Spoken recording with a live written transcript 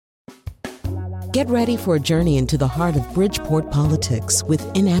Get ready for a journey into the heart of Bridgeport politics with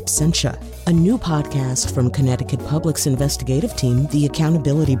In Absentia, a new podcast from Connecticut Public's investigative team, The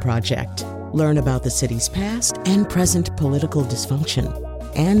Accountability Project. Learn about the city's past and present political dysfunction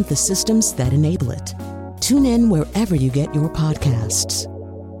and the systems that enable it. Tune in wherever you get your podcasts.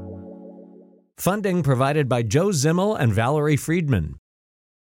 Funding provided by Joe Zimmel and Valerie Friedman.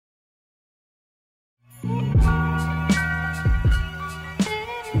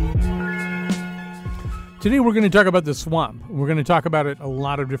 Today we're going to talk about the swamp. We're going to talk about it a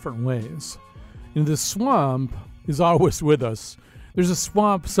lot of different ways. The swamp is always with us. There's a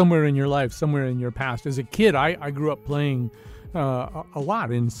swamp somewhere in your life, somewhere in your past. As a kid, I grew up playing a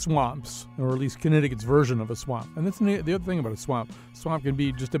lot in swamps, or at least Connecticut's version of a swamp. And that's the other thing about a swamp. Swamp can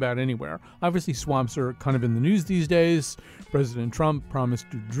be just about anywhere. Obviously, swamps are kind of in the news these days. President Trump promised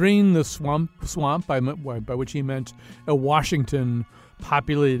to drain the swamp by which he meant a Washington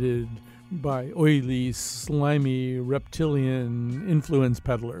populated by oily, slimy, reptilian influence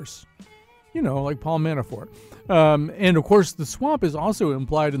peddlers. You know, like Paul Manafort. And, of course, the swamp is also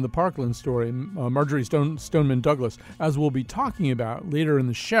implied in the Parkland story. Marjorie Stoneman Douglas, as we'll be talking about later in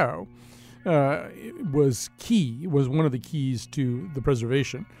the show, was one of the keys to the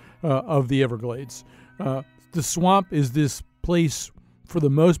preservation of the Everglades. The swamp is this place, for the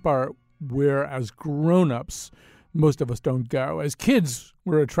most part, where, as grown-ups, most of us don't go. As kids,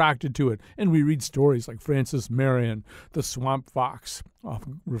 we're attracted to it, and we read stories like Francis Marion, the swamp fox,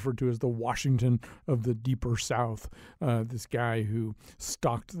 often referred to as the Washington of the deeper South, this guy who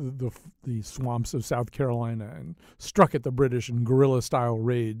stalked the swamps of South Carolina and struck at the British in guerrilla-style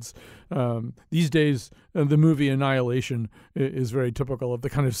raids. These days, the movie Annihilation is very typical of the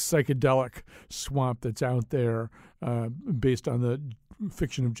kind of psychedelic swamp that's out there, based on the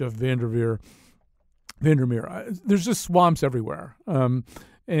fiction of Jeff Vandermeer. There's just swamps everywhere.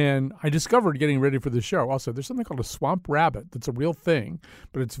 And I discovered getting ready for the show also there's something called a swamp rabbit that's a real thing,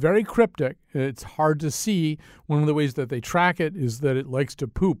 but it's very cryptic. It's hard to see. One of the ways that they track it is that it likes to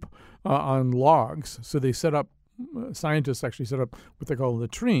poop on logs. So they scientists actually set up what they call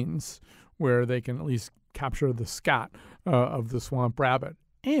latrines, where they can at least capture the scat of the swamp rabbit.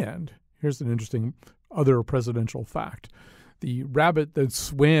 And here's an interesting other presidential fact. The rabbit that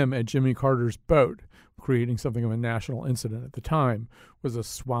swam at Jimmy Carter's boat, creating something of a national incident at the time, was a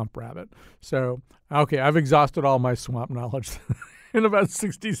swamp rabbit. So, okay, I've exhausted all my swamp knowledge. In about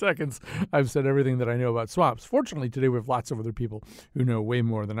 60 seconds, I've said everything that I know about swamps. Fortunately, today we have lots of other people who know way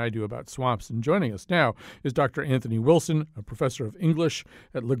more than I do about swamps. And joining us now is Dr. Anthony Wilson, a professor of English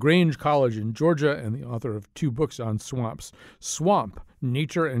at LaGrange College in Georgia and the author of 2 books on swamps, Swamp,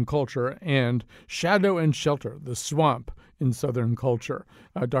 Nature and Culture, and Shadow and Shelter, the Swamp in Southern Culture.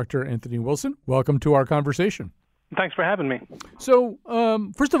 Dr. Anthony Wilson, welcome to our conversation. Thanks for having me. So,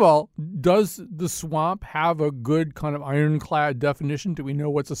 first of all, does the swamp have a good kind of ironclad definition? Do we know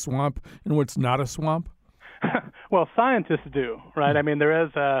what's a swamp and what's not a swamp? Well, scientists do, right? I mean, there is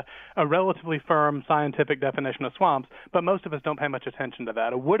a relatively firm scientific definition of swamps, but most of us don't pay much attention to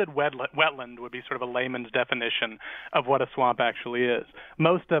that. A wooded wetland would be sort of a layman's definition of what a swamp actually is.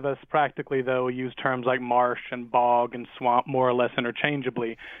 Most of us practically, though, use terms like marsh and bog and swamp more or less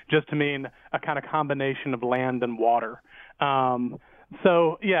interchangeably, just to mean a kind of combination of land and water.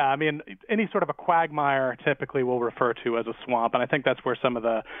 So, yeah, I mean, any sort of a quagmire typically we'll refer to as a swamp, and I think that's where some of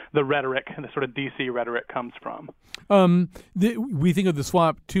the rhetoric, the sort of D.C. rhetoric comes from. We think of the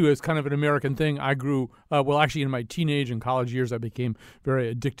swamp, too, as kind of an American thing. I grew, actually in my teenage and college years, I became very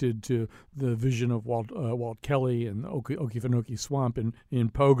addicted to the vision of Walt Kelly and the Okefenokee Swamp in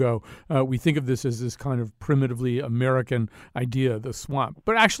Pogo. We think of this as this kind of primitively American idea, the swamp.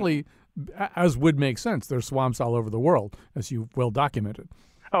 But actually, as would make sense, there's swamps all over the world, as you've well documented.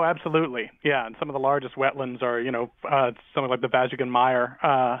 Oh, absolutely. Yeah, and some of the largest wetlands are, something like the Vazhagin Mire,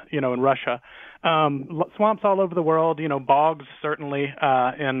 in Russia. Swamps all over the world, bogs certainly,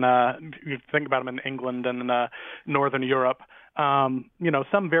 you think about them in England and Northern Europe.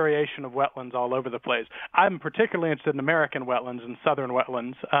 Some variation of wetlands all over the place. I'm particularly interested in American wetlands and southern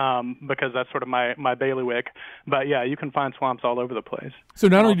wetlands because that's sort of my bailiwick. But, yeah, you can find swamps all over the place. So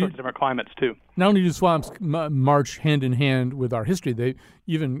not only different climates, too. Not only do swamps march hand in hand with our history, they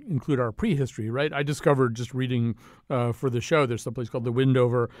even include our prehistory, right? I discovered just reading for the show, there's some place called the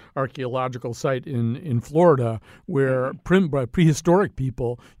Windover Archaeological Site in Florida where prehistoric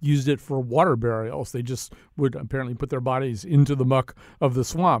people used it for water burials. They just would apparently put their bodies into the muck of the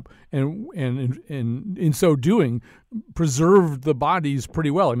swamp and in so doing preserved the bodies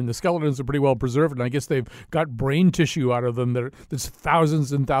pretty well. I mean, the skeletons are pretty well preserved, and I guess they've got brain tissue out of them that's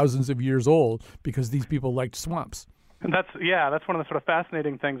thousands and thousands of years old because these people liked swamps. That's one of the sort of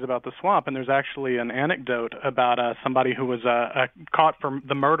fascinating things about the swamp. And there's actually an anecdote about somebody who was caught for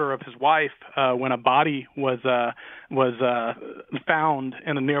the murder of his wife when a body was found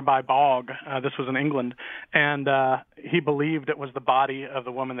in a nearby bog. This was in England, and he believed it was the body of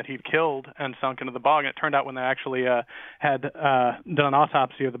the woman that he'd killed and sunk into the bog. And it turned out when they actually had done an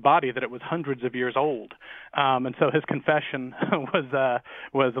autopsy of the body that it was hundreds of years old. And so his confession was a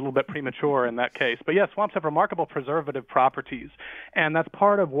little bit premature in that case. But yeah, swamps have remarkable preservative properties, and that's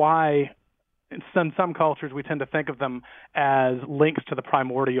part of why in some cultures we tend to think of them as links to the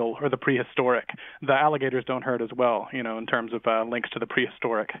primordial or the prehistoric. The alligators don't hurt as well, in terms of links to the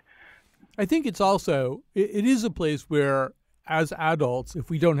prehistoric. I think it's also, it is a place where, as adults, if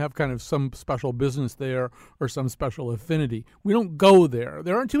we don't have kind of some special business there or some special affinity, we don't go there.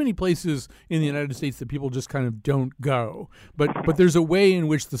 There aren't too many places in the United States that people just kind of don't go. But there's a way in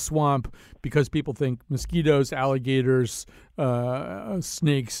which the swamp, because people think mosquitoes, alligators,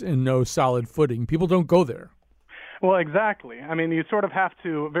 snakes, and no solid footing, people don't go there. Well, exactly. I mean, you sort of have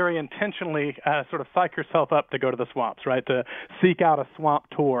to very intentionally sort of psych yourself up to go to the swamps, right? To seek out a swamp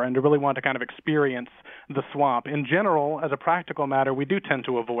tour and to really want to kind of experience the swamp. In general, as a practical matter, we do tend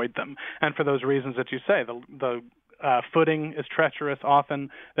to avoid them. And for those reasons that you say, the footing is treacherous often.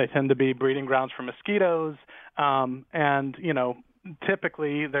 They tend to be breeding grounds for mosquitoes. And,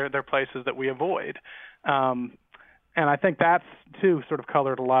 typically they're places that we avoid. And I think that's, too, sort of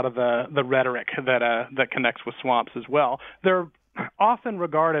colored a lot of the rhetoric that connects with swamps as well. They're often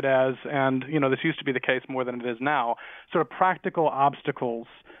regarded as, and, this used to be the case more than it is now, sort of practical obstacles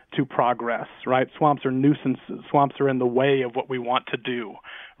to progress, right? Swamps are nuisances. Swamps are in the way of what we want to do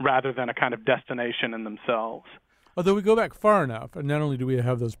rather than a kind of destination in themselves. Although we go back far enough, and not only do we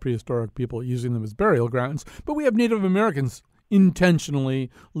have those prehistoric people using them as burial grounds, but we have Native Americans intentionally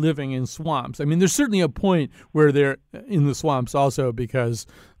living in swamps. I mean, there's certainly a point where they're in the swamps also because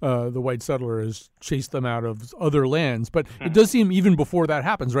the white settler has chased them out of other lands. But it does seem even before that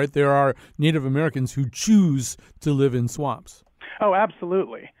happens, right? There are Native Americans who choose to live in swamps. Oh,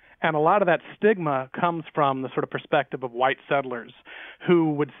 absolutely. And a lot of that stigma comes from the sort of perspective of white settlers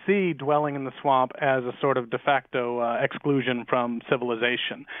who would see dwelling in the swamp as a sort of de facto exclusion from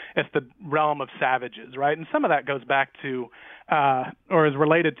civilization. It's the realm of savages, right? And some of that goes back to, or is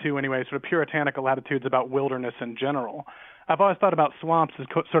related to anyway, sort of puritanical attitudes about wilderness in general. I've always thought about swamps as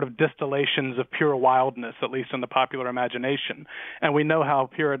sort of distillations of pure wildness, at least in the popular imagination. And we know how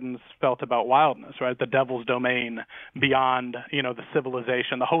Puritans felt about wildness, right? The devil's domain beyond, the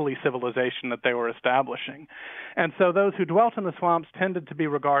civilization, the holy civilization that they were establishing. And so those who dwelt in the swamps tended to be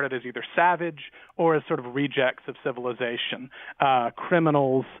regarded as either savage or as sort of rejects of civilization.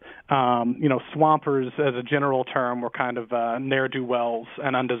 Criminals, swampers as a general term were kind of ne'er-do-wells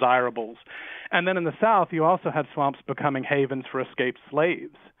and undesirables. And then in the South, you also had swamps becoming havens for escaped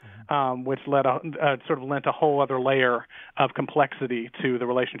slaves, which sort of lent a whole other layer of complexity to the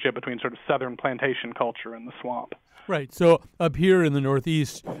relationship between sort of Southern plantation culture and the swamp. Right. So up here in the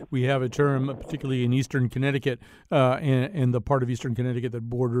Northeast, we have a term, particularly in eastern Connecticut and the part of eastern Connecticut that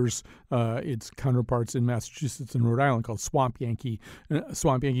borders its counterparts in Massachusetts and Rhode Island, called Swamp Yankee.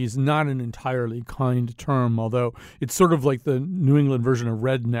 Swamp Yankee is not an entirely kind term, although it's sort of like the New England version of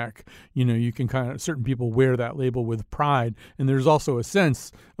redneck. You can certain people wear that label with pride. And there's also a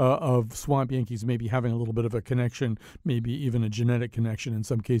sense of Swamp Yankees maybe having a little bit of a connection, maybe even a genetic connection in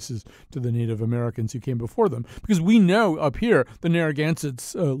some cases, to the Native Americans who came before them. Because we know up here the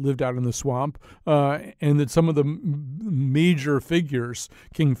Narragansetts lived out in the swamp, and that some of the major figures,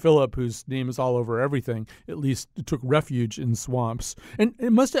 King Philip, whose name is all over everything, at least took refuge in swamps. And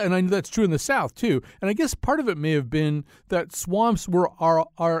it must have, and I know that's true in the South too. And I guess part of it may have been that swamps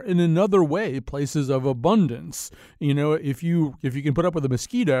are in another way places of abundance. If you can put up with the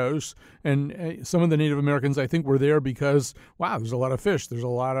mosquitoes, and some of the Native Americans I think were there because there's a lot of fish, there's a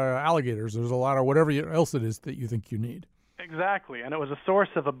lot of alligators, there's a lot of whatever else it is that you think you need. Exactly, and it was a source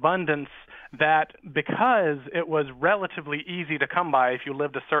of abundance that, because it was relatively easy to come by if you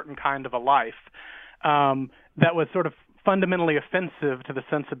lived a certain kind of a life, that was sort of fundamentally offensive to the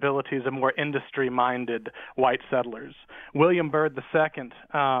sensibilities of more industry-minded white settlers. William Byrd II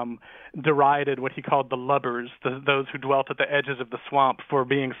derided what he called the lubbers, those who dwelt at the edges of the swamp, for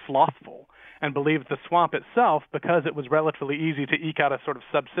being slothful, and believed the swamp itself, because it was relatively easy to eke out a sort of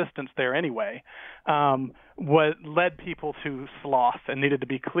subsistence there anyway, led people to sloth and needed to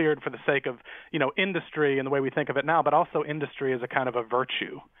be cleared for the sake of, industry in the way we think of it now, but also industry as a kind of a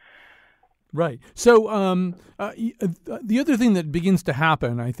virtue. Right. So the other thing that begins to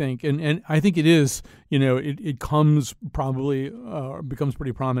happen, I think, and I think it is, it comes probably becomes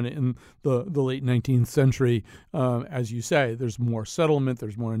pretty prominent in the late 19th century. As you say, there's more settlement,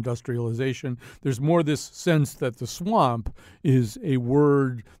 there's more industrialization, there's more this sense that the swamp is a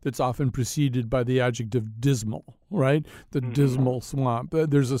word that's often preceded by the adjective dismal, right? The dismal swamp.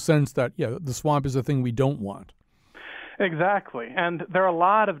 There's a sense that, the swamp is a thing we don't want. Exactly. And there are a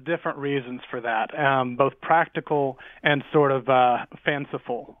lot of different reasons for that, both practical and sort of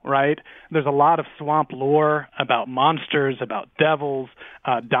fanciful, right? There's a lot of swamp lore about monsters, about devils.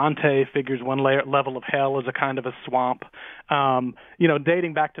 Dante figures one level of hell as a kind of a swamp.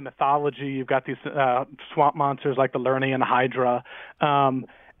 Dating back to mythology, you've got these swamp monsters like the Lernaean Hydra.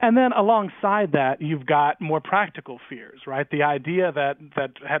 And then alongside that, you've got more practical fears, right? The idea that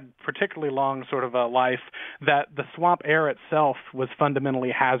had particularly long sort of a life, that the swamp air itself was fundamentally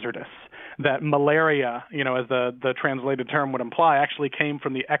hazardous, that malaria, as the translated term would imply, actually came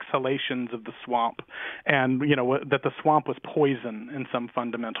from the exhalations of the swamp, and, that the swamp was poison in some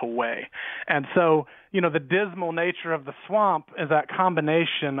fundamental way. And so, the dismal nature of the swamp is that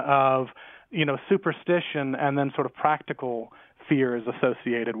combination of, superstition and then sort of practical fears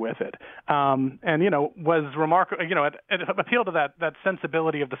associated with it. Was remarkable, it appealed to that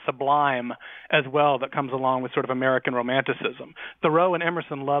sensibility of the sublime as well that comes along with sort of American romanticism. Thoreau and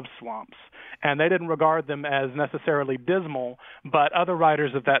Emerson loved swamps, and they didn't regard them as necessarily dismal, but other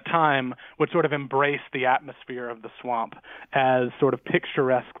writers of that time would sort of embrace the atmosphere of the swamp as sort of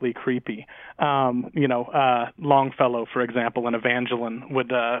picturesquely creepy. Longfellow, for example, and Evangeline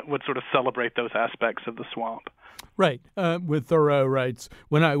would sort of celebrate those aspects of the swamp. Right. With Thoreau writes,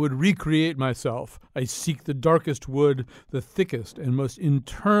 "When I would recreate myself, I seek the darkest wood, the thickest and most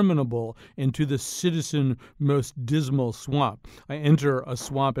interminable, and to the citizen most dismal swamp. I enter a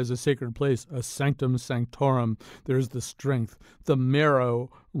swamp as a sacred place, a sanctum sanctorum. There's the strength, the marrow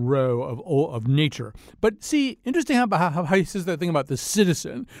of nature." But see, interesting how he says that thing about the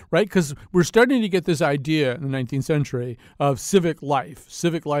citizen, right? Because we're starting to get this idea in the 19th century of civic life.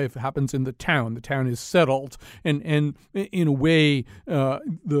 Civic life happens in the town. The town is settled, and in a way,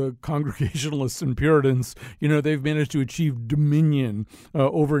 the Congregationalists and Puritans, they've managed to achieve dominion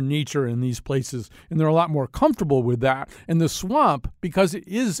over nature in these places, and they're a lot more comfortable with that. And the swamp, because it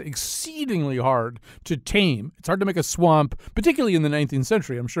is exceedingly hard to tame, it's hard to make a swamp, particularly in the 19th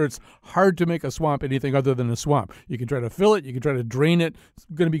century. I'm sure it's hard to make a swamp anything other than a swamp. You can try to fill it, you can try to drain it. It's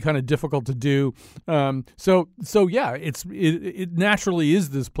going to be kind of difficult to do. It naturally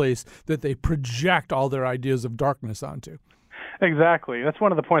is this place that they project all their ideas of darkness onto. Exactly. That's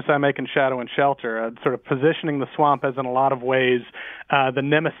one of the points I make in Shadow and Shelter, sort of positioning the swamp as in a lot of ways the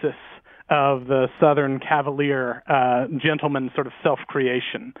nemesis of the Southern Cavalier gentleman sort of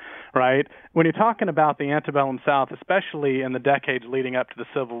self-creation, right? When you're talking about the antebellum South, especially in the decades leading up to the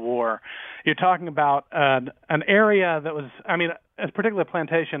Civil War, you're talking about an area that was, as particularly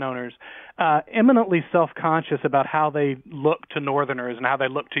plantation owners, eminently self-conscious about how they look to Northerners and how they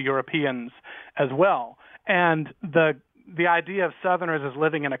look to Europeans as well. And the idea of Southerners as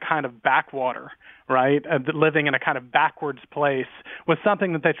living in a kind of backwater, right, living in a kind of backwards place, was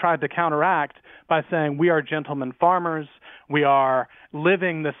something that they tried to counteract by saying, we are gentlemen farmers, we are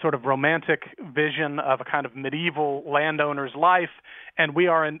living this sort of romantic vision of a kind of medieval landowner's life, and we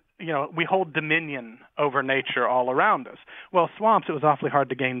hold dominion over nature all around us. Well, swamps, it was awfully hard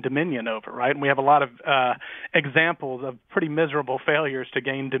to gain dominion over, right? And we have a lot of examples of pretty miserable failures to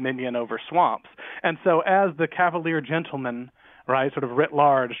gain dominion over swamps. And so as the Cavalier gentleman, right, sort of writ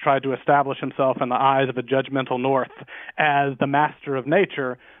large, tried to establish himself in the eyes of a judgmental North as the master of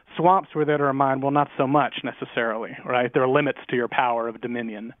nature, swamps were there to remind, well, not so much necessarily, right? There are limits to your power of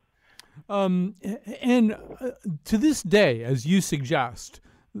dominion. To this day, as you suggest,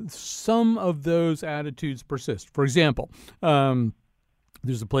 some of those attitudes persist. For example,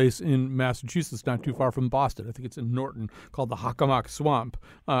 there's a place in Massachusetts not too far from Boston. I think it's in Norton, called the Hockomock Swamp.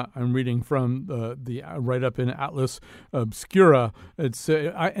 I'm reading from the write-up in Atlas Obscura. It's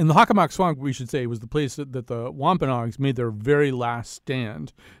and the Hockomock Swamp, we should say, was the place that the Wampanoags made their very last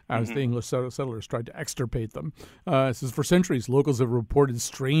stand as the English settlers tried to extirpate them. It says, for centuries, locals have reported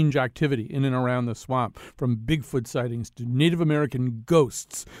strange activity in and around the swamp, from Bigfoot sightings to Native American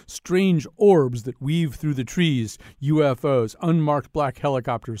ghosts, strange orbs that weave through the trees, UFOs, unmarked black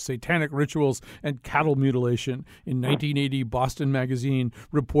helicopters, satanic rituals, and cattle mutilation. In 1980, Boston Magazine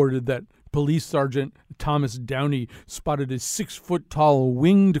reported that Police Sergeant Thomas Downey spotted a 6-foot-tall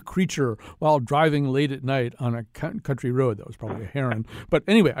winged creature while driving late at night on a country road. That was probably a heron. But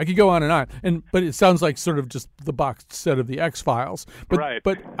anyway, I could go on and on. But it sounds like sort of just the boxed set of the X-Files. Right.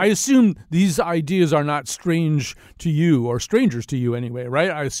 But I assume these ideas are not strange to you, or strangers to you anyway,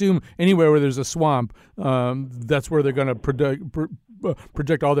 right? I assume anywhere where there's a swamp, that's where they're going to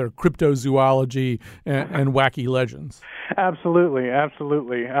project all their cryptozoology and wacky legends. Absolutely.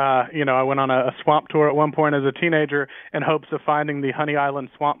 I went on a swamp tour at one point as a teenager in hopes of finding the Honey Island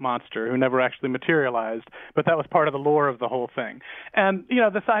swamp monster, who never actually materialized, but that was part of the lore of the whole thing. And,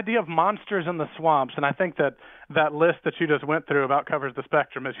 this idea of monsters in the swamps, and I think that list that you just went through about covers the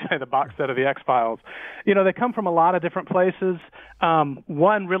spectrum, as you say, the box set of the X-Files. They come from a lot of different places.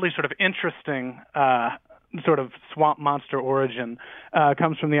 One really sort of interesting sort of swamp monster origin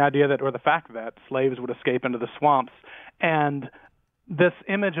comes from the idea that, or the fact that, slaves would escape into the swamps. And this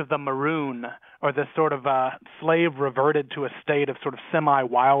image of the maroon, or this sort of slave reverted to a state of sort of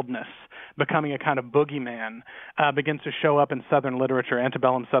semi-wildness, becoming a kind of boogeyman, begins to show up in Southern literature,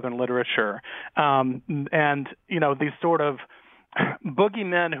 antebellum Southern literature. These sort of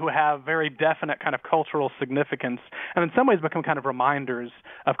boogeymen who have very definite kind of cultural significance, and in some ways become kind of reminders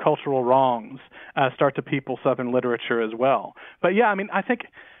of cultural wrongs, start to people Southern literature as well. But yeah, I think,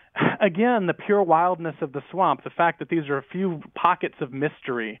 again, the pure wildness of the swamp, the fact that these are a few pockets of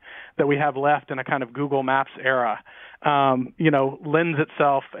mystery that we have left in a kind of Google Maps era, lends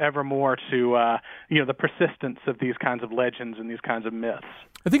itself ever more to, the persistence of these kinds of legends and these kinds of myths.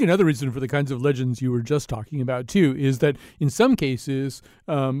 I think another reason for the kinds of legends you were just talking about, too, is that in some cases,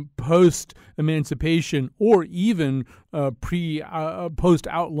 post-emancipation or even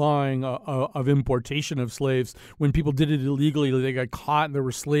post-outlawing of importation of slaves, when people did it illegally, they got caught and there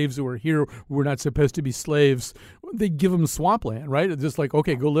were slaves who were here who were not supposed to be slaves, they'd give them swampland, right? It's just like,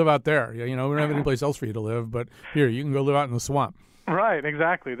 okay, go live out there. We don't have any place else for you to live, but here, you can go live out in the swamp. Right,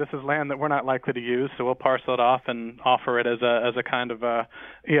 exactly. This is land that we're not likely to use, so we'll parcel it off and offer it as a kind of as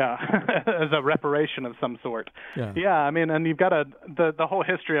a reparation of some sort. Yeah. And you've got the whole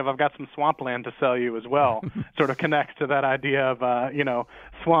history of I've got some swampland to sell you as well, sort of connects to that idea of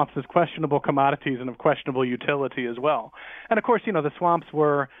swamps as questionable commodities and of questionable utility as well. And of course, the swamps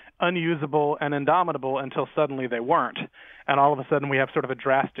were unusable and indomitable until suddenly they weren't. And all of a sudden we have sort of a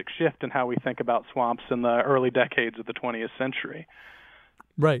drastic shift in how we think about swamps in the early decades of the 20th century.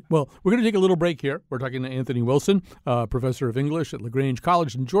 Right. Well, we're going to take a little break here. We're talking to Anthony Wilson, professor of English at LaGrange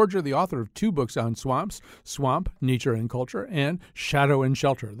College in Georgia, the author of 2 books on swamps, Swamp, Nature and Culture, and Shadow and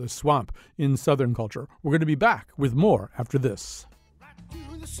Shelter, the swamp in Southern culture. We're going to be back with more after this.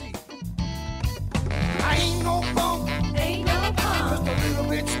 I ain't no punk. Ain't no punk. Just a little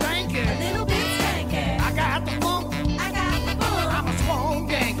bit stanky. A little bit stanky. I got the funk. I got the funk. I'm a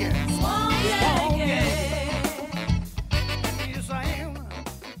swamp Yankee. Swamp Yankee. Yes, I am.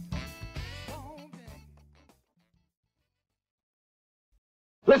 Swamp Yankee.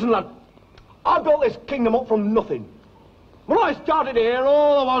 Listen, lad. I built this kingdom up from nothing. When I started here,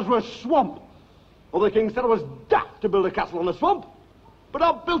 all there was swamp. Other kings said I was daft to build a castle on a swamp. But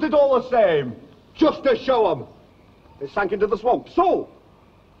I built it all the same. Just to show them. They sank into the swamp. So,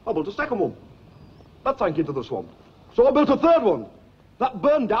 I built a second one. That sank into the swamp. So I built a third one. That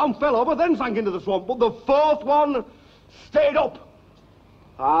burned down, fell over, then sank into the swamp. But the fourth one stayed up.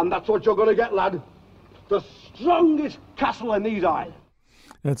 And that's what you're going to get, lad. The strongest castle in these isles.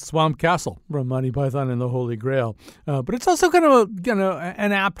 That's Swamp Castle from Monty Python and the Holy Grail. But it's also kind of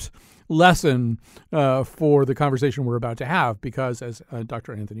an apt lesson for the conversation we're about to have, because as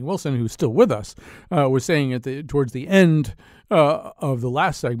Dr. Anthony Wilson, who's still with us, was saying towards the end of the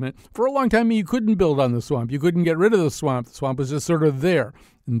last segment, for a long time you couldn't build on the swamp. You couldn't get rid of the swamp. The swamp was just sort of there.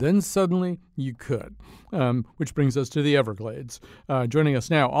 And then suddenly you could, which brings us to the Everglades. Joining us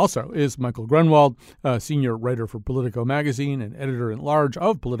now also is Michael Grunwald, senior writer for Politico magazine and editor-at-large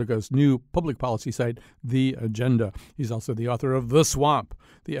of Politico's new public policy site, The Agenda. He's also the author of The Swamp,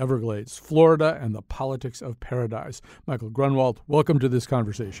 The Everglades, Florida, and the Politics of Paradise. Michael Grunwald, welcome to this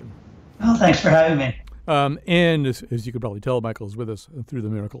conversation. Well, thanks for having me. And as you could probably tell, Michael is with us through the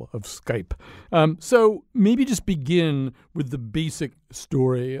miracle of Skype. So maybe just begin with the basic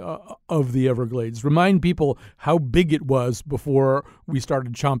story of the Everglades. Remind people how big it was before we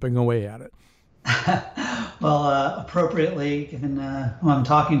started chomping away at it. Well, appropriately, given who I'm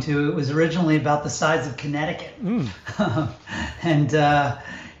talking to, it was originally about the size of Connecticut. And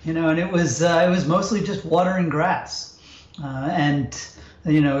it was mostly just water and grass.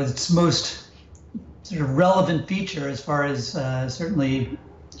 Its most sort of relevant feature, as far as certainly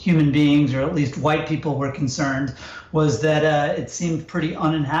human beings, or at least white people, were concerned, was that it seemed pretty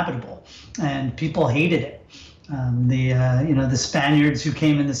uninhabitable, and people hated it. The Spaniards who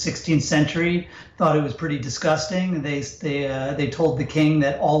came in the 16th century thought it was pretty disgusting. They told the king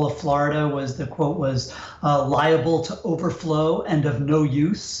that all of Florida was, the quote was, liable to overflow and of no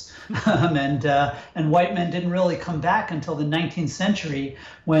use. And white men didn't really come back until the 19th century,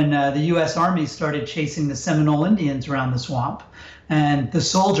 when the U.S. Army started chasing the Seminole Indians around the swamp. And the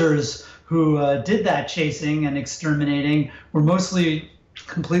soldiers who did that chasing and exterminating were mostly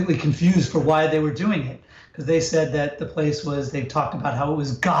completely confused for why they were doing it. Because they said that the place was, they talked about how it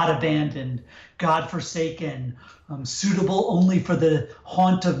was God-abandoned, God-forsaken, suitable only for the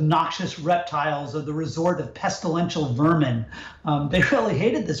haunt of noxious reptiles or the resort of pestilential vermin. They really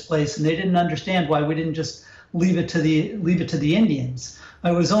hated this place, and they didn't understand why we didn't just leave it to the Indians.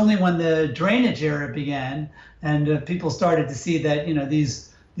 It was only when the drainage era began and people started to see that,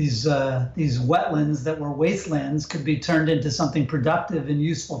 these wetlands that were wastelands could be turned into something productive and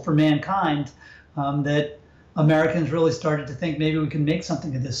useful for mankind, that Americans really started to think maybe we can make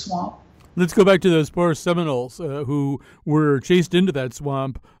something of this swamp. Let's go back to those poor Seminoles who were chased into that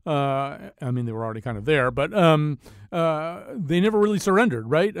swamp. They were already kind of there, but they never really surrendered,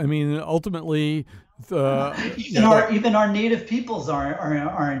 right? I mean, ultimately, even our native peoples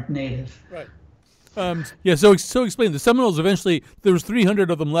aren't native. Right. So explain. The Seminoles, eventually, there was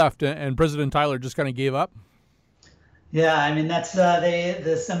 300 of them left, and President Tyler just kind of gave up. Yeah, I mean, that's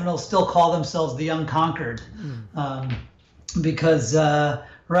the Seminoles still call themselves the Unconquered, because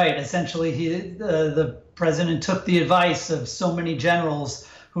essentially the president took the advice of so many generals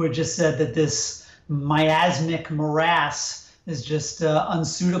who had just said that this miasmic morass is just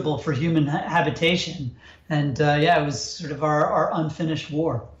unsuitable for human habitation, and it was sort of our unfinished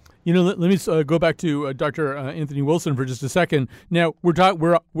war. Let me go back to Dr. Anthony Wilson for just a second. Now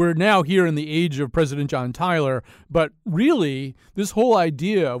we're now here in the age of President John Tyler, but really this whole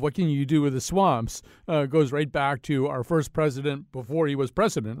idea of what can you do with the swamps goes right back to our first president before he was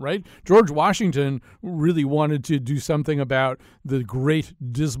president, right? George Washington really wanted to do something about the Great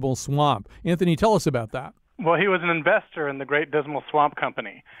Dismal Swamp. Anthony, tell us about that. Well, he was an investor in the Great Dismal Swamp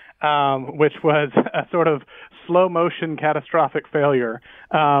Company, which was a sort of slow-motion catastrophic failure.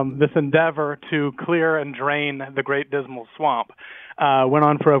 This endeavor to clear and drain the Great Dismal Swamp went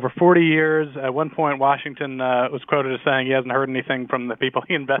on for over 40 years. At one point, Washington was quoted as saying he hasn't heard anything from the people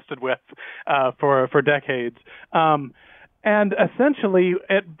he invested with for decades. And essentially,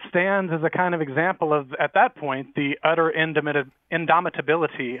 it stands as a kind of example of, at that point, the utter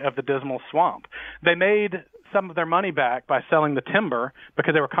indomitability of the Dismal Swamp. They made some of their money back by selling the timber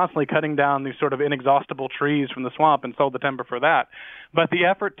because they were constantly cutting down these sort of inexhaustible trees from the swamp and sold the timber for that. But the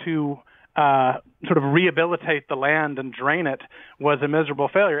effort to sort of rehabilitate the land and drain it was a miserable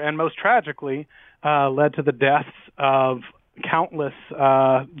failure, and most tragically led to the deaths of countless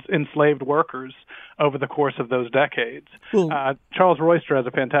enslaved workers over the course of those decades. Charles Royster has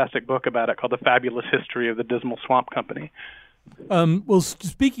a fantastic book about it called The Fabulous History of the Dismal Swamp Company.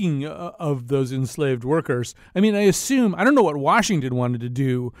 Speaking of those enslaved workers, I don't know what Washington wanted to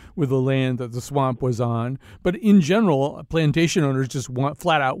do with the land that the swamp was on, but in general, plantation owners just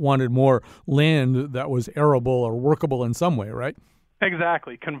flat out wanted more land that was arable or workable in some way, right?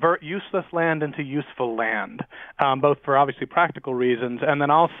 Exactly. Convert useless land into useful land, both for obviously practical reasons, and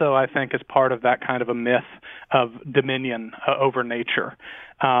then also, I think, as part of that kind of a myth of dominion over nature,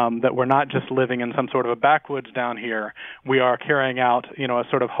 that we're not just living in some sort of a backwoods down here. We are carrying out, a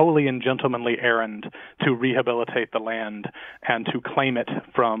sort of holy and gentlemanly errand to rehabilitate the land and to claim it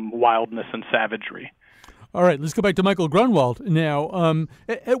from wildness and savagery. All right, let's go back to Michael Grunwald. Now,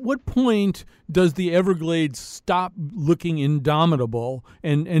 at what point does the Everglades stop looking indomitable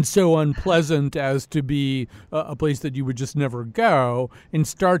and so unpleasant as to be a place that you would just never go and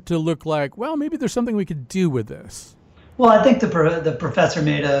start to look like, well, maybe there's something we could do with this? Well, I think the professor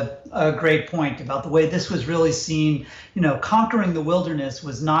made a great point about the way this was really seen. Conquering the wilderness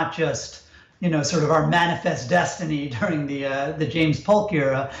was not just sort of our manifest destiny during the James Polk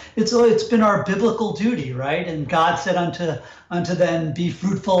era. It's been our biblical duty, right? And God said unto them, be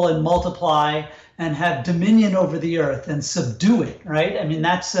fruitful and multiply and have dominion over the earth and subdue it, right? I mean,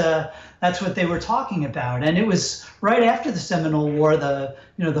 that's what they were talking about. And it was right after the Seminole War, the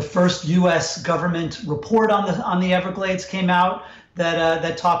first U.S. government report on the Everglades came out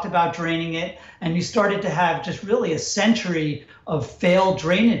that talked about draining it, and you started to have just really a century of failed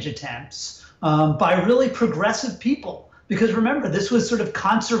drainage attempts by really progressive people, because remember, this was sort of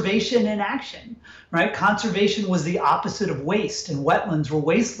conservation in action, right? Conservation was the opposite of waste, and wetlands were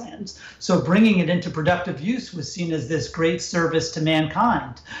wastelands. So bringing it into productive use was seen as this great service to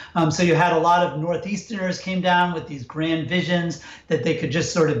mankind. So you had a lot of Northeasterners came down with these grand visions that they could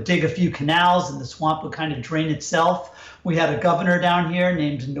just sort of dig a few canals and the swamp would kind of drain itself. We had a governor down here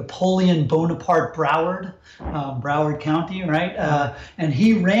named Napoleon Bonaparte Broward, Broward County, right? And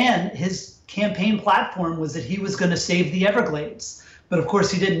he ran, his campaign platform was that he was going to save the Everglades. But of course,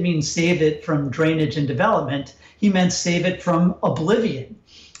 he didn't mean save it from drainage and development. He meant save it from oblivion.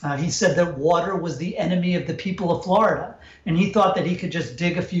 He said that water was the enemy of the people of Florida. And he thought that he could just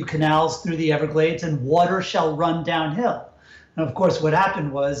dig a few canals through the Everglades and water shall run downhill. And of course, what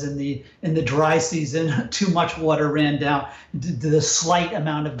happened was in the dry season, too much water ran down the slight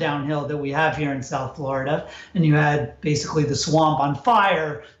amount of downhill that we have here in South Florida. And you had basically the swamp on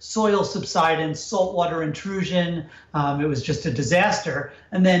fire, soil subsidence, saltwater intrusion. It was just a disaster.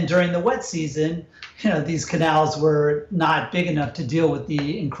 And then during the wet season, these canals were not big enough to deal with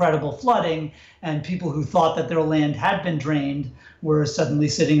the incredible flooding. And people who thought that their land had been drained were suddenly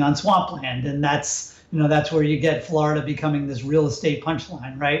sitting on swampland. And that's where you get Florida becoming this real estate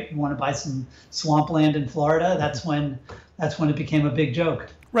punchline, right? You want to buy some swampland in Florida? That's when it became a big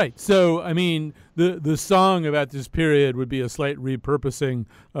joke. Right. So, I mean, the song about this period would be a slight repurposing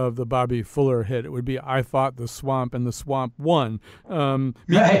of the Bobby Fuller hit. It would be "I Fought the Swamp and the Swamp Won."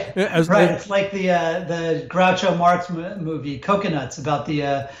 Right. It's like the Groucho Marx movie "Coconuts" about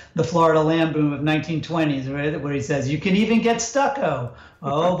the Florida land boom of 1920s, right? Where he says, "You can even get stucco."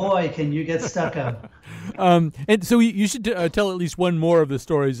 Oh boy, can you get stucco? And so you should tell at least one more of the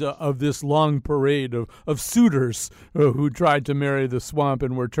stories of this long parade of suitors who tried to marry the swamp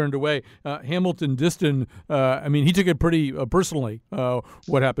and were turned away. Hamilton Diston, he took it pretty personally,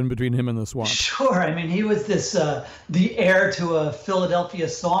 what happened between him and the swamp. Sure. I mean, he was the heir to a Philadelphia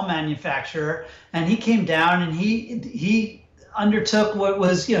saw manufacturer, and he came down and he undertook what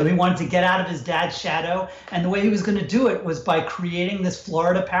was, he wanted to get out of his dad's shadow. And the way he was going to do it was by creating this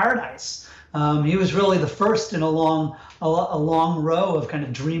Florida paradise. He was really the first in a long row of kind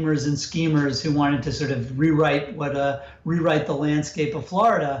of dreamers and schemers who wanted to sort of rewrite the landscape of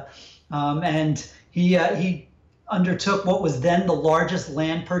Florida. And he undertook what was then the largest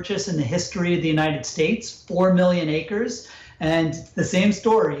land purchase in the history of the United States, 4 million acres. And the same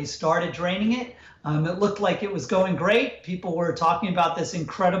story, he started draining it. It looked like it was going great. People were talking about this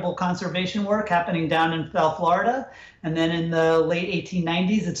incredible conservation work happening down in South Florida. And then in the late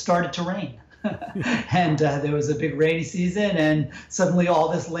 1890s, it started to rain. And there was a big rainy season, and suddenly all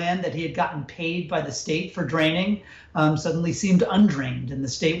this land that he had gotten paid by the state for draining suddenly seemed undrained, and the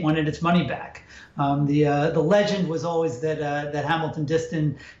state wanted its money back. The legend was always that Hamilton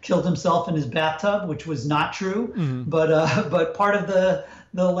Diston killed himself in his bathtub, which was not true. Mm-hmm. But part of the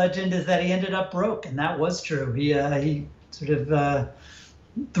legend is that he ended up broke, and that was true. He sort of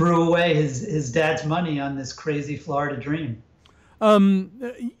threw away his dad's money on this crazy Florida dream.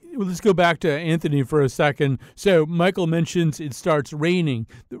 Let's go back to Anthony for a second. So Michael mentions it starts raining.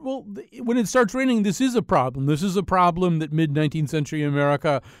 Well, when it starts raining, this is a problem. This is a problem that mid-19th century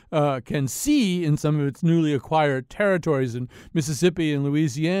America can see in some of its newly acquired territories in Mississippi and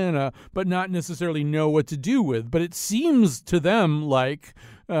Louisiana, but not necessarily know what to do with. But it seems to them like,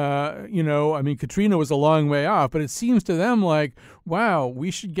 Katrina was a long way off, but it seems to them like, wow,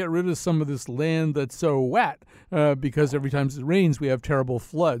 we should get rid of some of this land that's so wet because every time it rains, we have terrible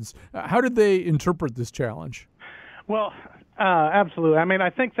floods. How did they interpret this challenge? Well, absolutely. I mean, I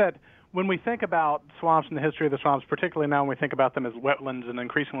think that when we think about swamps and the history of the swamps, particularly now when we think about them as wetlands and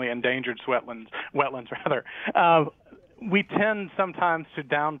increasingly endangered wetlands, we tend sometimes to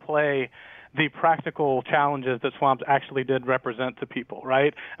downplay the practical challenges that swamps actually did represent to people,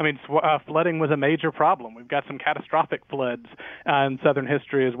 right? I mean, flooding was a major problem. We've got some catastrophic floods in Southern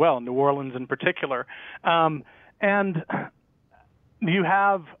history as well, New Orleans in particular. And you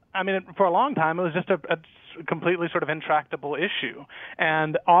have, for a long time, it was just a completely sort of intractable issue.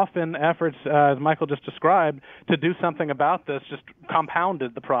 And often efforts, as Michael just described, to do something about this just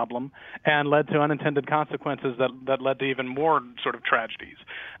compounded the problem and led to unintended consequences that led to even more sort of tragedies.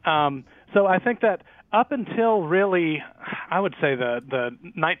 So I think that up until really, I would say the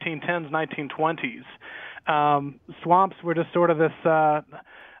 1910s, 1920s, swamps were just sort of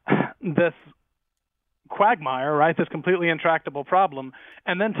this quagmire, right? This completely intractable problem.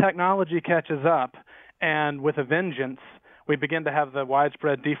 And then technology catches up, and with a vengeance, we begin to have the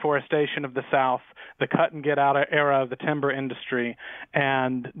widespread deforestation of the South, the cut and get out era of the timber industry,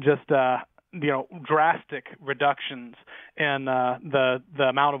 and just drastic reductions in the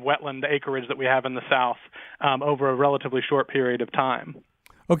amount of wetland acreage that we have in the South over a relatively short period of time.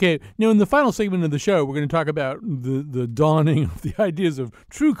 Okay, now in the final segment of the show, we're going to talk about the dawning of the ideas of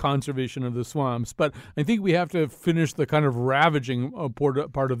true conservation of the swamps. But I think we have to finish the kind of ravaging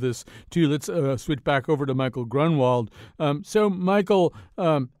part of this, too. Let's switch back over to Michael Grunwald. So, Michael,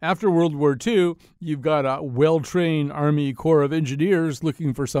 after World War II, you've got a well-trained Army Corps of Engineers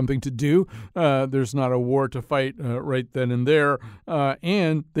looking for something to do. There's not a war to fight right then and there.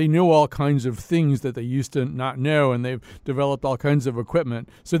 And they know all kinds of things that they used to not know, and they've developed all kinds of equipment.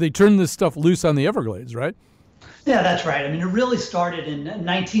 So they turned this stuff loose on the Everglades, right? Yeah, that's right. I mean, it really started in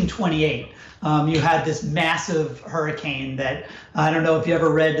 1928. You had this massive hurricane that, I don't know if you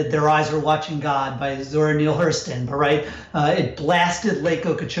ever read Their Eyes Were Watching God by Zora Neale Hurston, but it blasted Lake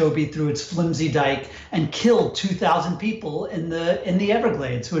Okeechobee through its flimsy dike and killed 2,000 people in the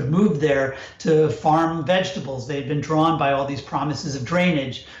Everglades who had moved there to farm vegetables. They had been drawn by all these promises of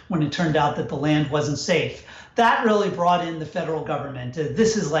drainage when it turned out that the land wasn't safe. That really brought in the federal government.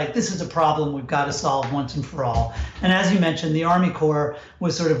 This is a problem we've got to solve once and for all. And as you mentioned, the Army Corps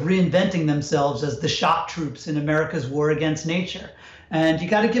was sort of reinventing themselves as the shock troops in America's war against nature. And you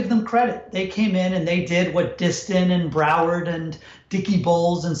got to give them credit. They came in and they did what Diston and Broward and Dickey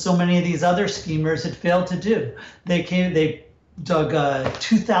Bowles and so many of these other schemers had failed to do. They dug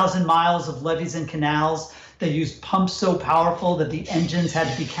 2,000 miles of levees and canals. They used pumps so powerful that the engines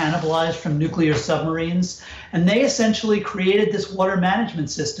had to be cannibalized from nuclear submarines. And they essentially created this water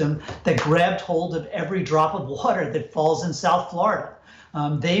management system that grabbed hold of every drop of water that falls in South Florida.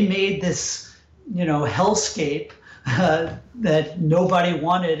 They made this, hellscape that nobody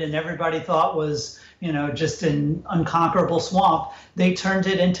wanted and everybody thought was, just an unconquerable swamp. They turned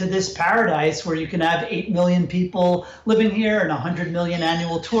it into this paradise where you can have 8 million people living here and 100 million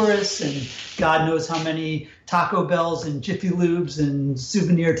annual tourists and God knows how many Taco Bells and Jiffy Lubes and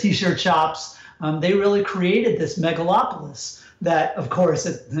souvenir T-shirt shops. They really created this megalopolis that, of course,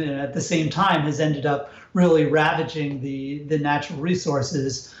 at the same time has ended up really ravaging the natural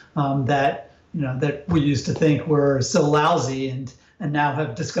resources that we used to think were so lousy and now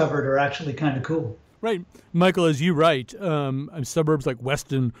have discovered are actually kind of cool. Right. Michael, as you write, suburbs like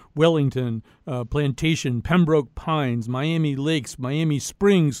Weston, Wellington, Plantation, Pembroke Pines, Miami Lakes, Miami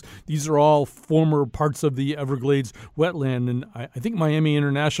Springs, these are all former parts of the Everglades wetland. And I think Miami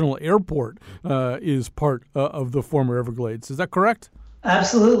International Airport is part of the former Everglades. Is that correct?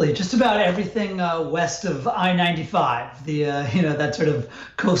 Absolutely. Just about everything west of I-95, that sort of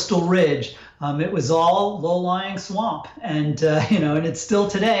coastal ridge. It was all low-lying swamp, and and it's still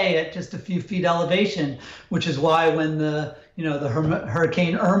today at just a few feet elevation, which is why when the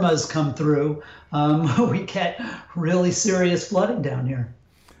Hurricane Irma's come through, we get really serious flooding down here.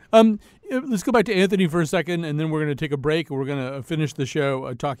 Let's go back to Anthony for a second, and then we're going to take a break. We're going to finish the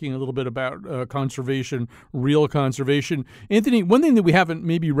show talking a little bit about conservation, real conservation. Anthony, one thing that we haven't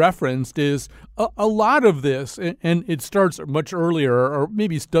maybe referenced is a lot of this, and it starts much earlier, or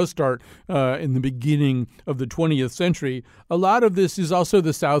maybe it does start in the beginning of the 20th century. A lot of this is also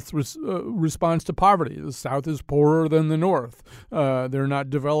the South's response to poverty. The South is poorer than the North. They're not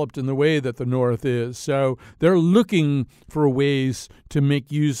developed in the way that the North is. So they're looking for ways to make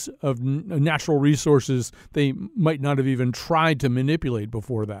use of natural resources they might not have even tried to manipulate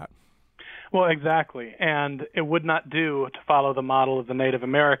before that. Well, exactly. And it would not do to follow the model of the Native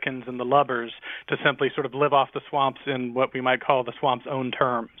Americans and the lubbers to simply sort of live off the swamps in what we might call the swamp's own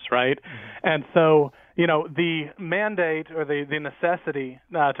terms, right? Mm-hmm. And so, the mandate or the necessity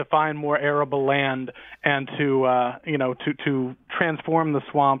to find more arable land and to transform the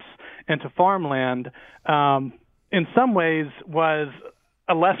swamps into farmland in some ways was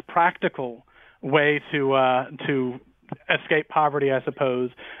a less practical way to escape poverty, I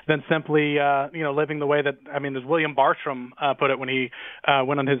suppose, than simply living the way that as William Bartram put it when he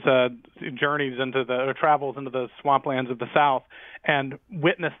went on his journeys travels into the swamplands of the South and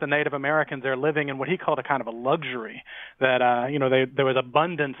witnessed the Native Americans there living in what he called a kind of a luxury that there was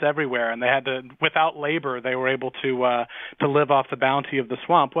abundance everywhere, and they had to, without labor, they were able to live off the bounty of the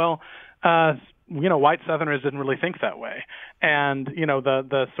swamp. Well, white Southerners didn't really think that way. And,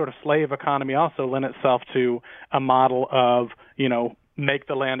 the sort of slave economy also lent itself to a model of, make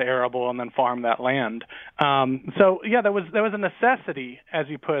the land arable and then farm that land. There was a necessity, as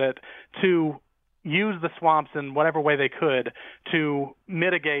you put it, to use the swamps in whatever way they could to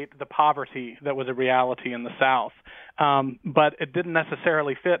mitigate the poverty that was a reality in the South. But it didn't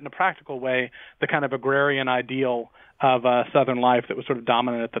necessarily fit in a practical way the kind of agrarian ideal of Southern life that was sort of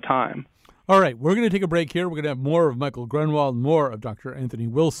dominant at the time. All right, we're going to take a break here. We're going to have more of Michael Grunwald, more of Dr. Anthony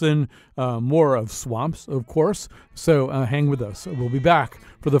Wilson, more of swamps, of course. So hang with us. We'll be back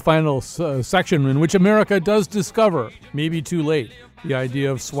for the final section in which America does discover, maybe too late, the idea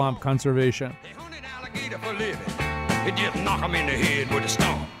of swamp conservation. It just knock 'em in the head with a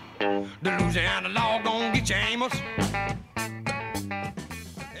stone. The Louisiana law gon' get you, Amos.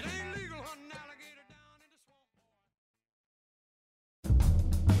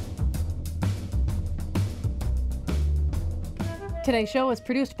 Today's show was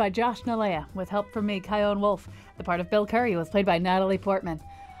produced by Josh Nalea, with help from me, Kyone Wolf. The part of Bill Curry was played by Natalie Portman.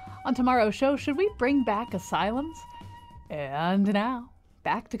 On tomorrow's show, should we bring back asylums? And now,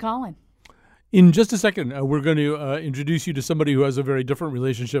 back to Colin. In just a second, we're going to introduce you to somebody who has a very different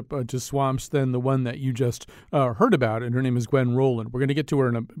relationship to swamps than the one that you just heard about, and her name is Gwen Rowland. We're going to get to her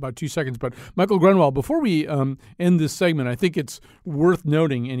in about 2 seconds. But Michael Grunwald, before we end this segment, I think it's worth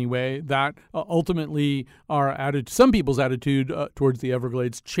noting anyway that ultimately some people's attitude towards the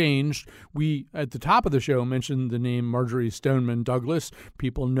Everglades changed. We, at the top of the show, mentioned the name Marjorie Stoneman Douglas.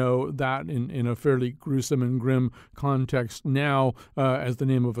 People know that in a fairly gruesome and grim context now as the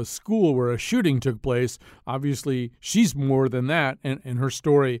name of a school where a shooting took place. Obviously, she's more than that, and her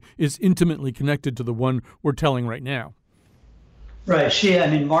story is intimately connected to the one we're telling right now. Right.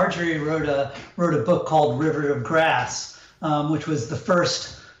 Marjorie wrote a book called River of Grass, which was the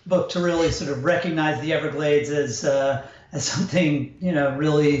first book to really sort of recognize the Everglades as something,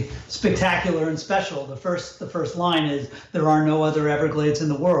 really spectacular and special. The first line is, "There are no other Everglades in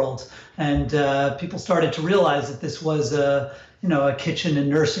the world," and people started to realize that this was a kitchen and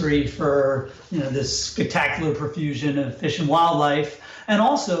nursery for, this spectacular profusion of fish and wildlife, and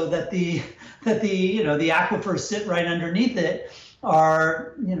also that the aquifers sit right underneath it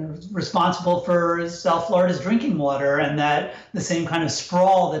are, responsible for South Florida's drinking water, and that the same kind of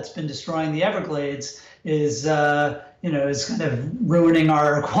sprawl that's been destroying the Everglades is kind of ruining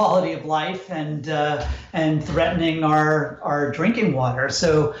our quality of life and threatening our drinking water.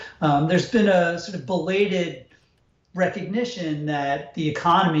 So there's been a sort of belated recognition that the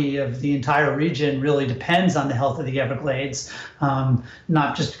economy of the entire region really depends on the health of the Everglades,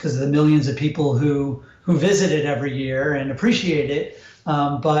 not just because of the millions of people who visit it every year and appreciate it,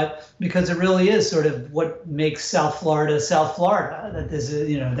 but because it really is sort of what makes South Florida, that this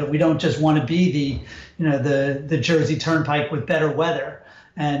is, that we don't just want to be the Jersey Turnpike with better weather.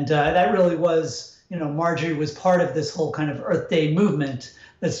 And that really was, Marjorie was part of this whole kind of Earth Day movement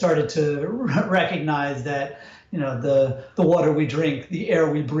that started to recognize that, the water we drink, the air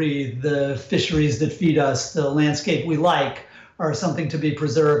we breathe, the fisheries that feed us, the landscape we like are something to be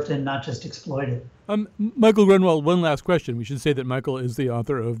preserved and not just exploited. Michael Grunwald, one last question. We should say that Michael is the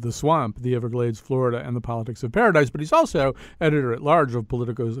author of The Swamp, The Everglades, Florida, and the Politics of Paradise, but he's also editor-at-large of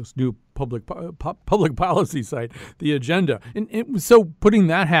Politico's new public policy site, The Agenda. And so putting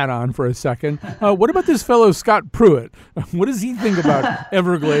that hat on for a second, what about this fellow Scott Pruitt? What does he think about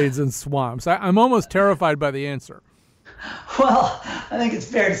Everglades and swamps? I'm almost terrified by the answer. Well, I think it's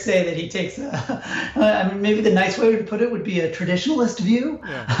fair to say that he takes maybe the nice way to put it would be a traditionalist view.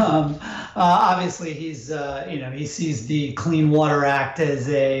 Yeah. Obviously, he sees the Clean Water Act as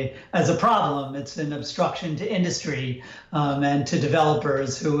a problem. It's an obstruction to industry and to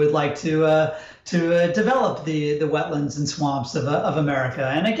developers who would like to develop the wetlands and swamps of America.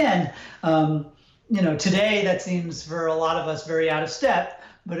 And again, today that seems for a lot of us very out of step.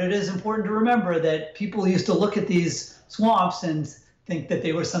 But it is important to remember that people used to look at these swamps and think that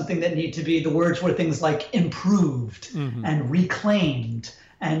they were something that need to be, the words were things like improved and reclaimed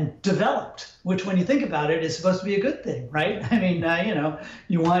and developed, which when you think about it is supposed to be a good thing, right? I mean,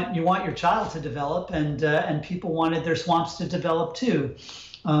 you want your child to develop, and people wanted their swamps to develop too.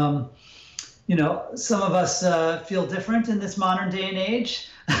 Some of us feel different in this modern day and age,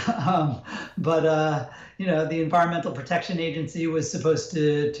 but the Environmental Protection Agency was supposed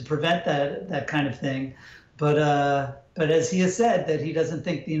to prevent that kind of thing. But as he has said, that he doesn't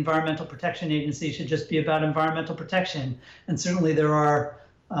think the Environmental Protection Agency should just be about environmental protection. And certainly there are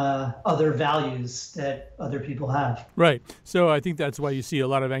other values that other people have. Right. So I think that's why you see a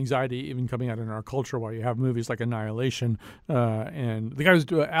lot of anxiety even coming out in our culture, while you have movies like Annihilation. And the guy who's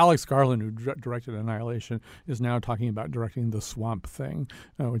Alex Garland, who directed Annihilation, is now talking about directing The Swamp Thing,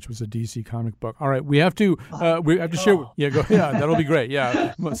 which was a DC comic book. All right, we have to share. Yeah, that'll be great.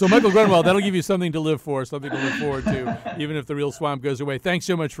 Yeah. So Michael Grunwald, that'll give you something to live for, something to look forward to, even if the real swamp goes away. Thanks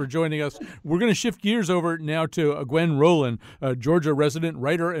so much for joining us. We're going to shift gears over now to Gwen Rowland, Georgia resident,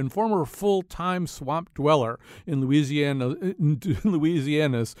 writer, writer and former full-time swamp dweller in Louisiana's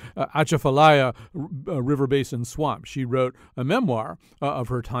Atchafalaya River Basin swamp. She wrote a memoir of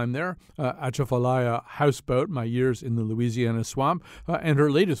her time there, Atchafalaya Houseboat, My Years in the Louisiana Swamp, and her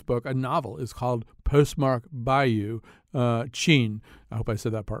latest book, a novel, is called Postmark Bayou, Cheen. I hope I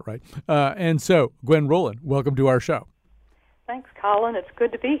said that part right. And so, Gwen Rowland, welcome to our show. Thanks, Colin. It's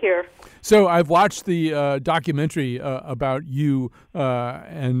good to be here. So I've watched the documentary about you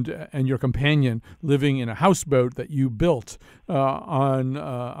and your companion living in a houseboat that you built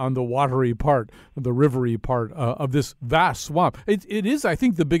on the watery part, the rivery part of this vast swamp. It is, I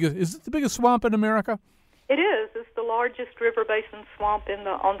think, the biggest. Is it the biggest swamp in America? It is. It's the largest river basin swamp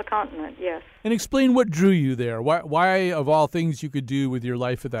on the continent. Yes. And explain what drew you there. Why, of all things you could do with your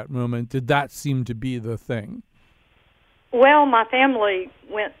life at that moment, did that seem to be the thing? Well, my family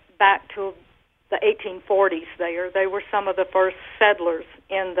went back to the 1840s there. They were some of the first settlers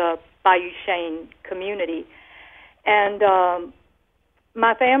in the Bayou Chene community. And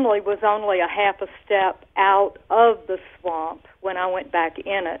my family was only a half a step out of the swamp when I went back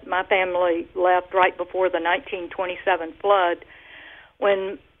in it. My family left right before the 1927 flood.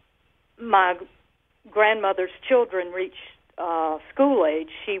 When my grandmother's children reached school age,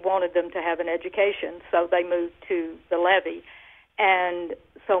 she wanted them to have an education, so they moved to the levee. And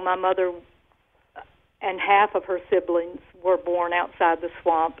so my mother and half of her siblings were born outside the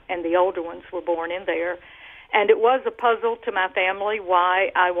swamp, and the older ones were born in there. And it was a puzzle to my family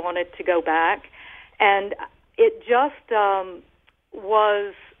why I wanted to go back. And it just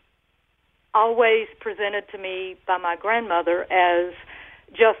was always presented to me by my grandmother as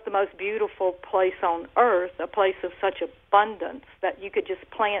just the most beautiful place on earth, a place of such abundance that you could just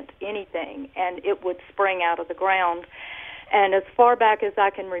plant anything and it would spring out of the ground. And as far back as I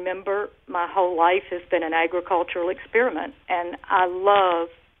can remember, my whole life has been an agricultural experiment, and I love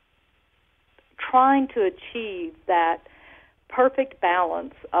trying to achieve that perfect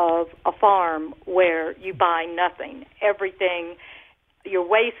balance of a farm where you buy nothing. Everything, your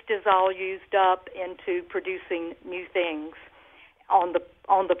waste is all used up into producing new things on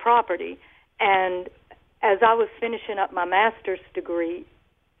the property. And as I was finishing up my master's degree,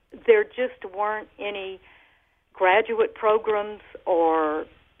 there just weren't any graduate programs or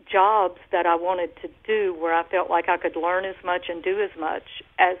jobs that I wanted to do where I felt like I could learn as much and do as much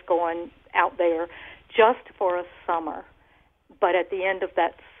as going out there just for a summer. But at the end of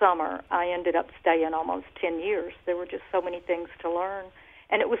that summer, I ended up staying almost 10 years. There were just so many things to learn.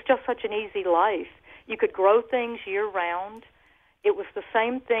 And it was just such an easy life. You could grow things year-round. It was the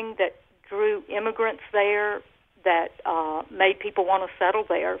same thing that drew immigrants there, that made people want to settle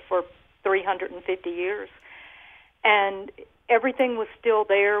there for 350 years. And everything was still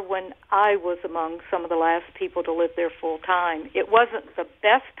there when I was among some of the last people to live there full time. It wasn't the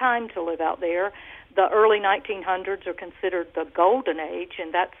best time to live out there. The early 1900s are considered the golden age,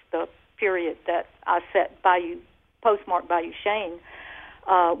 and that's the period that I set postmark Bayou Chene,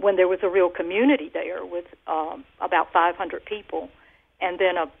 when there was a real community there with about 500 people. And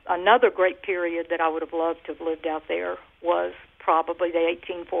then another great period that I would have loved to have lived out there was probably the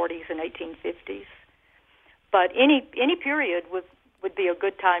 1840s and 1850s. But any period would be a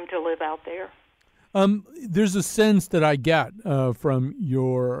good time to live out there. There's a sense that I get from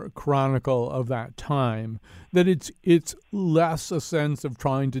your chronicle of that time that it's less a sense of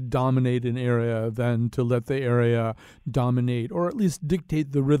trying to dominate an area than to let the area dominate, or at least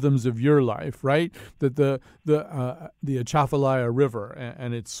dictate the rhythms of your life, right? That the Atchafalaya River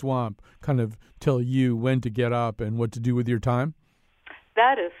and its swamp kind of tell you when to get up and what to do with your time.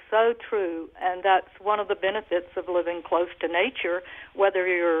 That is so true, and that's one of the benefits of living close to nature, whether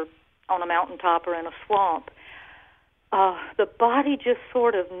you're on a mountaintop or in a swamp. The body just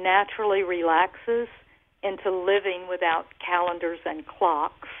sort of naturally relaxes into living without calendars and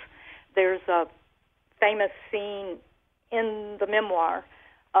clocks. There's a famous scene in the memoir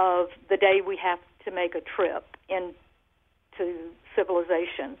of the day we have to make a trip into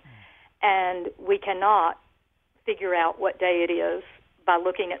civilization, and we cannot figure out what day it is by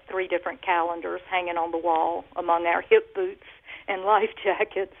looking at 3 different calendars hanging on the wall among our hip boots and life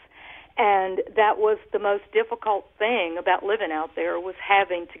jackets. And that was the most difficult thing about living out there, was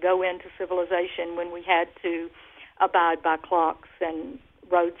having to go into civilization when we had to abide by clocks and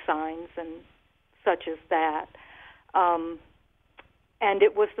road signs and such as that. And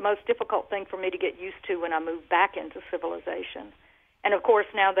it was the most difficult thing for me to get used to when I moved back into civilization. And, of course,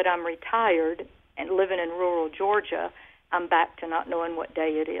 now that I'm retired and living in rural Georgia, I'm back to not knowing what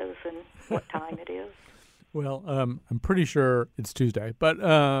day it is and what time it is. Well, I'm pretty sure it's Tuesday, but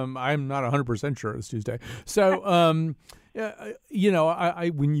I'm not 100% sure it's Tuesday. So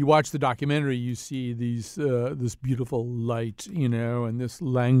when you watch the documentary, you see this beautiful light, and this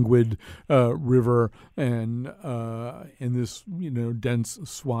languid river and this dense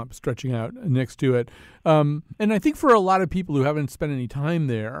swamp stretching out next to it. And I think for a lot of people who haven't spent any time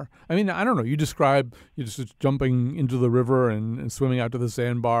there, I mean, I don't know. You describe just jumping into the river and swimming out to the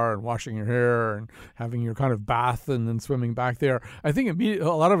sandbar and washing your hair and having your kind of bath and then swimming back there. I think a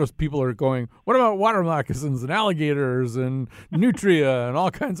lot of us people are going, what about water moccasins and alligators and nutria and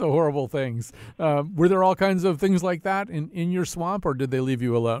all kinds of horrible things? Were there all kinds of things like that in your swamp, or did they leave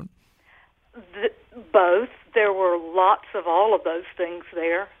you alone? Both. There were lots of all of those things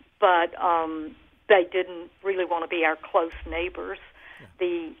there, but they didn't really want to be our close neighbors. Yeah.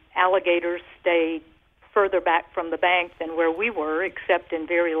 The alligators stayed further back from the bank than where we were, except in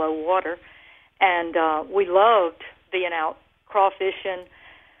very low water. And we loved being out crawfishing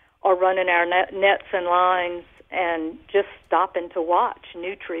or running our nets and lines and just stopping to watch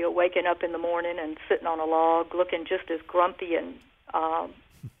nutria waking up in the morning and sitting on a log looking just as grumpy and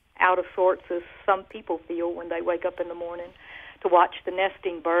out of sorts as some people feel when they wake up in the morning, to watch the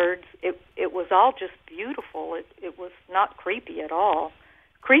nesting birds. It was all just beautiful. It was not creepy at all.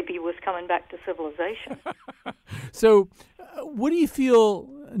 Creepy was coming back to civilization. So what do you feel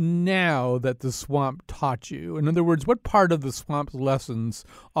now that the swamp taught you? In other words, what part of the swamp's lessons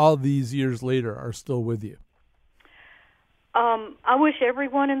all these years later are still with you? I wish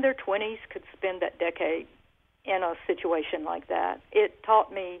everyone in their 20s could spend that decade in a situation like that. It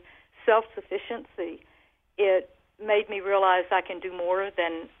taught me self-sufficiency. It made me realize I can do more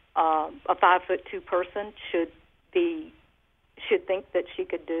than a 5'2" person should think that she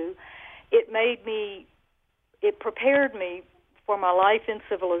could do. It prepared me for my life in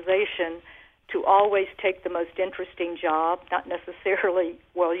civilization to always take the most interesting job, not necessarily,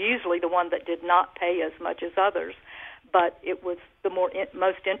 usually the one that did not pay as much as others, but it was the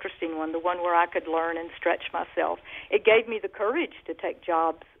most interesting one, the one where I could learn and stretch myself. It gave me the courage to take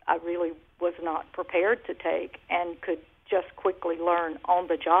jobs I really was not prepared to take and could just quickly learn on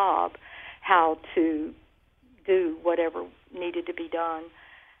the job how to do whatever needed to be done.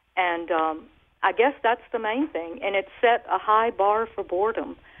 And I guess that's the main thing. And it set a high bar for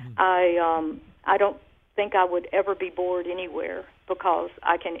boredom. I don't think I would ever be bored anywhere because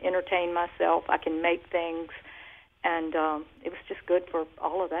I can entertain myself, I can make things, and it was just good for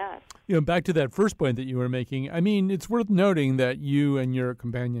all of that. Back to that first point that you were making, I mean, it's worth noting that you and your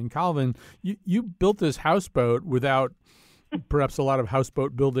companion, Calvin, you built this houseboat without perhaps a lot of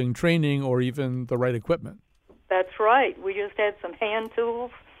houseboat building training or even the right equipment. That's right. We just had some hand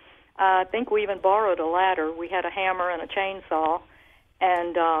tools. I think we even borrowed a ladder. We had a hammer and a chainsaw,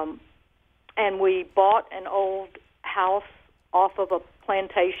 and we bought an old house off of a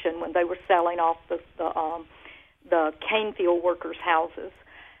plantation when they were selling off the cane field workers' houses.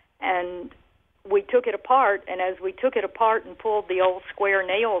 And we took it apart, and as we took it apart and pulled the old square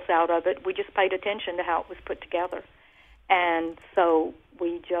nails out of it, we just paid attention to how it was put together. And so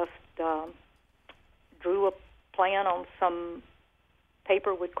we just drew a plan on some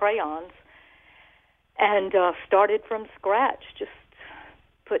paper with crayons and started from scratch, just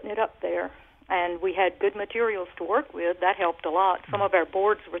putting it up there. And we had good materials to work with. That helped a lot. Some of our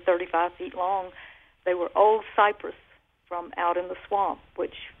boards were 35 feet long. They were old cypress from out in the swamp,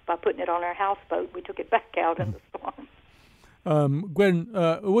 which by putting it on our houseboat, we took it back out in the swamp. Gwen,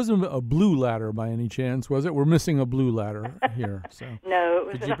 it wasn't a blue ladder by any chance, was it? We're missing a blue ladder here. So. No,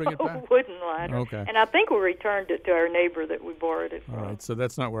 it was an wooden ladder. Okay. And I think we returned it to our neighbor that we borrowed it from. All right, so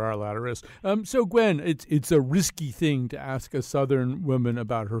that's not where our ladder is. So, Gwen, it's a risky thing to ask a Southern woman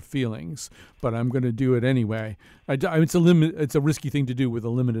about her feelings, but I'm going to do it anyway. It's a risky thing to do with a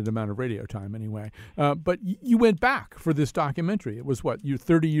limited amount of radio time anyway. But you went back for this documentary. It was, you're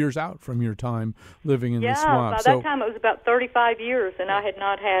 30 years out from your time living in the swamp. Yeah, by that time it was about 35 years, and I had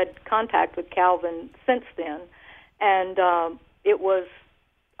not had contact with Calvin since then. And it was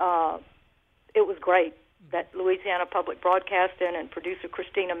great that Louisiana Public Broadcasting and producer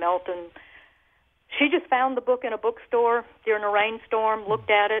Christina Melton, she just found the book in a bookstore during a rainstorm, looked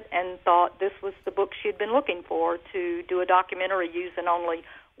at it, and thought this was the book she had been looking for to do a documentary using only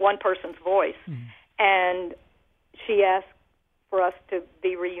one person's voice. And she asked for us to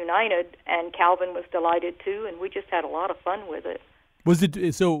be reunited, and Calvin was delighted too, and we just had a lot of fun with it.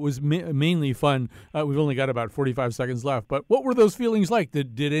 So it was mainly fun. We've only got about 45 seconds left, but what were those feelings like?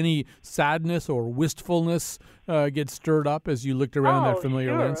 Did any sadness or wistfulness get stirred up as you looked around that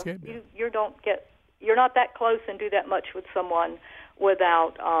familiar landscape? You're not that close and do that much with someone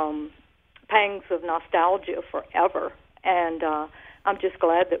without pangs of nostalgia forever. And I'm just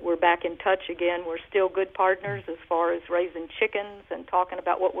glad that we're back in touch again. We're still good partners as far as raising chickens and talking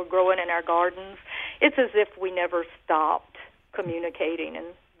about what we're growing in our gardens. It's as if we never stopped communicating in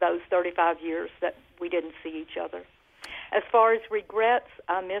those 35 years that we didn't see each other. As far as regrets,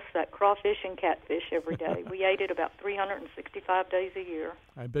 I miss that crawfish and catfish every day. We ate it about 365 days a year.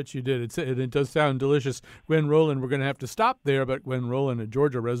 I bet you did. It does sound delicious. Gwen Rowland, we're going to have to stop there, but Gwen Rowland, a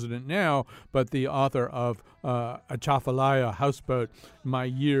Georgia resident now, but the author of Atchafalaya Houseboat, My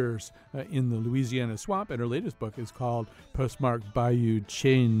Years in the Louisiana Swamp, and her latest book is called Postmarked Bayou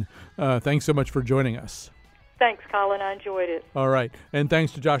Chain. Thanks so much for joining us. Thanks, Colin. I enjoyed it. All right. And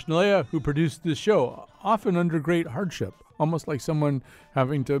thanks to Josh Nalea, who produced this show, often under great hardship, almost like someone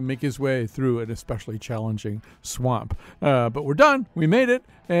having to make his way through an especially challenging swamp. But we're done. We made it,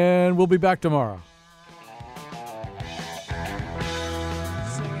 and we'll be back tomorrow.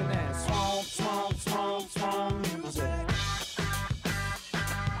 Singing that swamp, swamp, swamp, swamp music.